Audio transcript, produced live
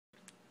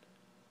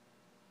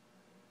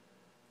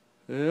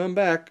Yeah, I'm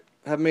back.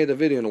 I haven't made a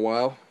video in a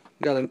while.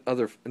 Got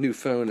a new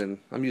phone, and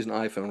I'm using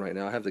an iPhone right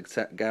now. I have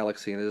the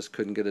Galaxy, and I just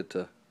couldn't get it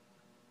to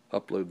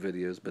upload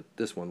videos, but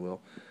this one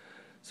will.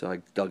 So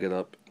I dug it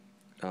up.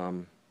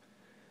 Um,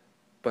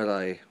 but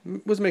I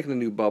was making a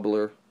new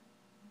bubbler.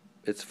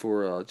 It's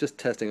for just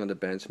testing on the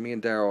bench. Me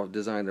and Daryl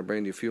designed a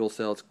brand new fuel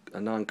cell. It's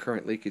a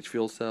non-current leakage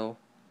fuel cell,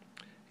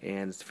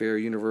 and it's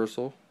very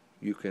universal.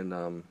 You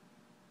can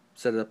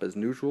set it up as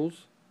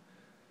neutrals,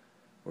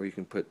 or you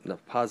can put a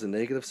positive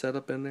negative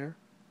setup in there.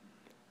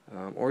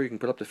 Or you can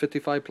put up to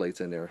 55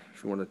 plates in there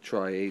if you want to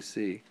try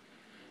AC.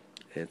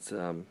 It's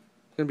going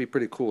to be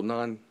pretty cool,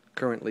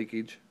 non-current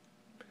leakage.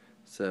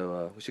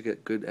 So we should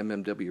get good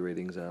MMW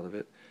ratings out of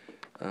it.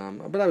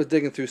 But I was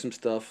digging through some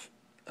stuff.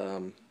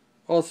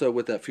 Also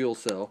with that fuel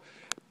cell,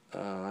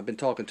 I've been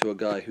talking to a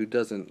guy who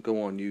doesn't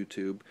go on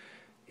YouTube,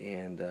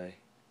 and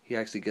he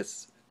actually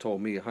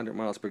told me 100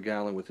 miles per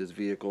gallon with his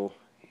vehicle.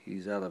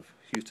 He's out of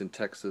Houston,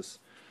 Texas,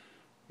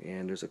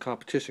 and there's a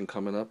competition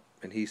coming up,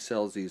 and he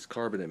sells these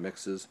carbonate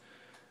mixes,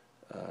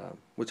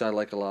 which I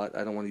like a lot.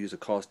 I don't want to use a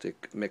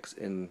caustic mix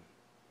in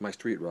my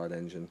street rod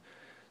engine.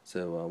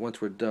 So once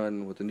we're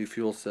done with the new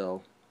fuel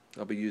cell,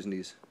 I'll be using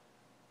these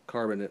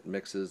carbonate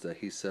mixes that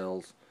he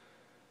sells.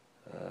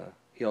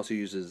 He also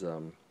uses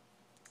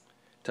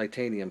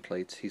titanium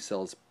plates. He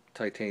sells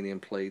titanium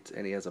plates,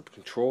 and he has a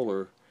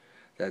controller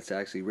that's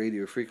actually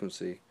radio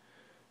frequency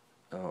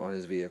on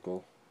his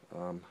vehicle.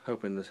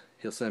 Hoping that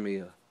he'll send me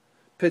a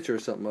picture or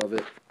something of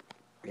it,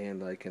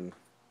 and I'm going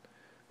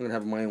to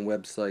have my own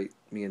website,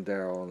 me and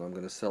Daryl, and I'm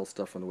going to sell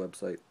stuff on the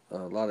website. A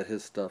lot of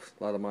his stuff,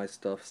 a lot of my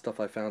stuff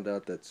I found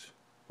out that's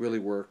really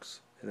works,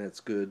 and it's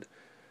good.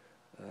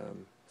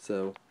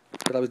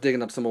 But I was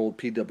digging up some old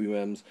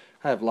PWMs.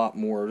 I have a lot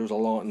more. There's a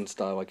Lawton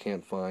style I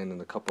can't find,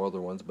 and a couple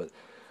other ones, but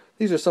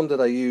these are some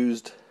that I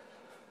used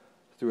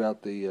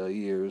throughout the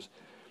years,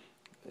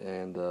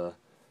 and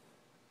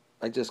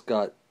I just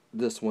got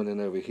this one in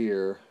over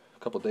here a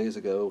couple days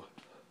ago,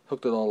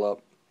 hooked it all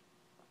up,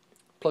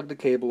 plugged the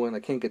cable in. I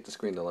can't get the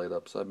screen to light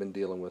up, so I've been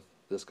dealing with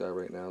this guy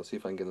right now. See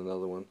if I can get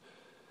another one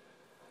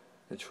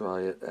and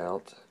try it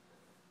out.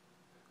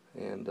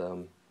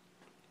 And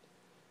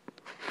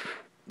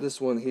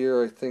this one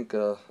here, I think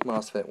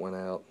MOSFET went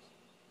out,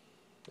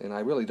 and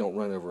I really don't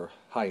run over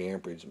high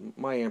amperage.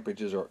 My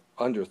amperages are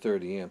under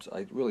 30 amps.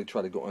 I really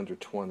try to go under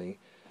 20.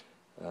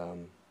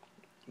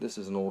 This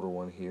is an older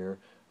one here.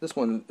 This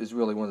one is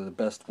really one of the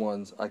best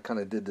ones. I kind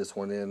of did this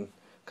one in,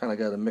 kind of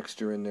got a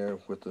mixture in there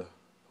with the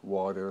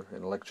water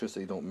and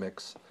electricity don't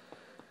mix.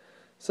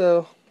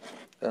 So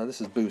this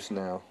is Boost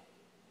now.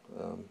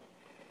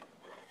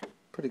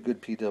 Pretty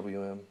good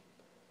PWM.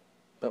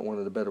 About one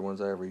of the better ones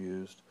I ever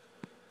used.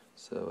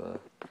 So,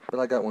 but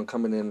I got one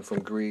coming in from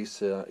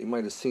Greece. You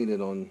might have seen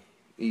it on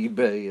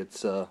eBay.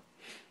 It's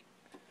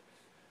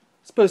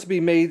supposed to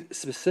be made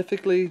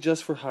specifically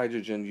just for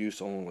hydrogen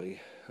use only.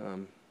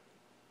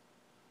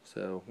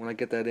 So when I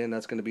get that in,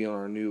 that's going to be on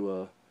our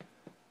new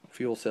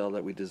fuel cell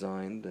that we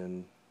designed,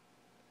 and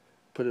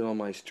put it on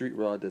my street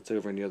rod that's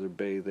over in the other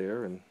bay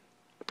there, and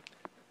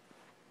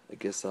I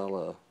guess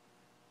I'll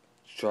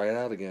try it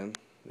out again.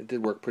 It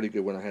did work pretty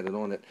good when I had it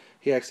on it.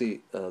 He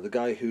actually, the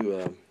guy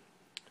who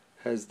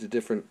has the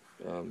different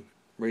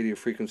radio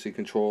frequency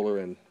controller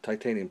and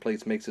titanium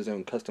plates, makes his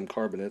own custom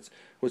carbonates,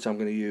 which I'm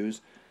going to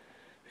use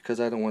because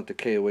I don't want the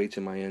KOH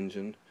in my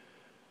engine.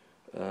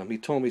 He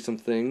told me some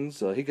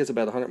things. He gets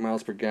about 100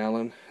 miles per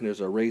gallon, and there's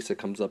a race that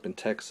comes up in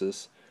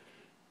Texas,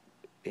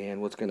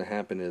 and what's going to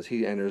happen is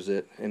he enters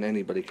it, and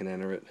anybody can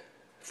enter it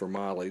for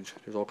mileage.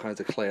 There's all kinds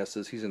of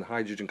classes. He's in the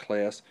hydrogen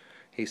class.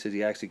 He says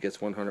he actually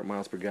gets 100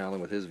 miles per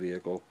gallon with his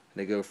vehicle.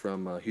 And they go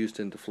from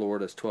Houston to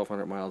Florida. It's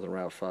 1,200 miles on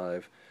Route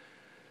 5.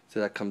 So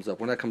that comes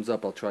up. When that comes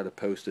up, I'll try to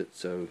post it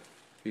so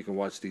you can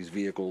watch these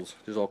vehicles.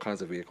 There's all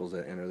kinds of vehicles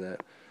that enter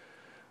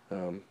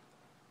that.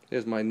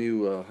 There's my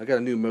new, I got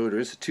a new motor.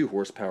 It's a 2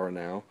 horsepower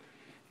now,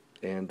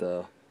 and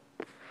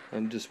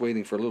I'm just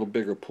waiting for a little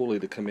bigger pulley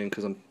to come in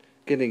because I'm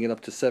getting it up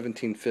to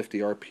 1750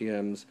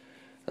 RPMs.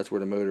 That's where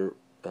the motor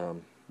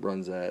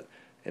runs at,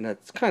 and that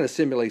kind of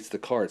simulates the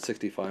car at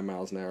 65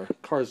 miles an hour.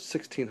 Car's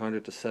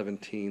 1600 to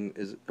 17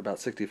 is about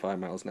 65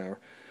 miles an hour.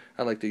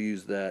 I like to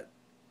use that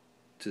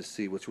to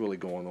see what's really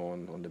going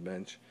on the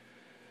bench.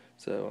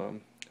 So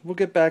we'll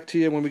get back to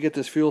you when we get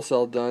this fuel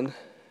cell done.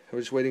 We're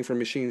just waiting for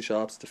machine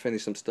shops to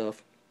finish some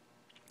stuff.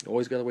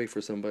 Always got to wait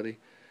for somebody.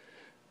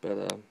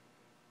 But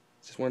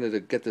just wanted to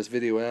get this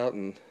video out,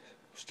 and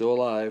still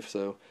alive,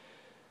 so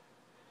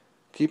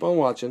keep on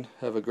watching.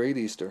 Have a great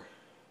Easter.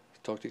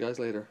 Talk to you guys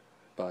later.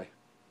 Bye.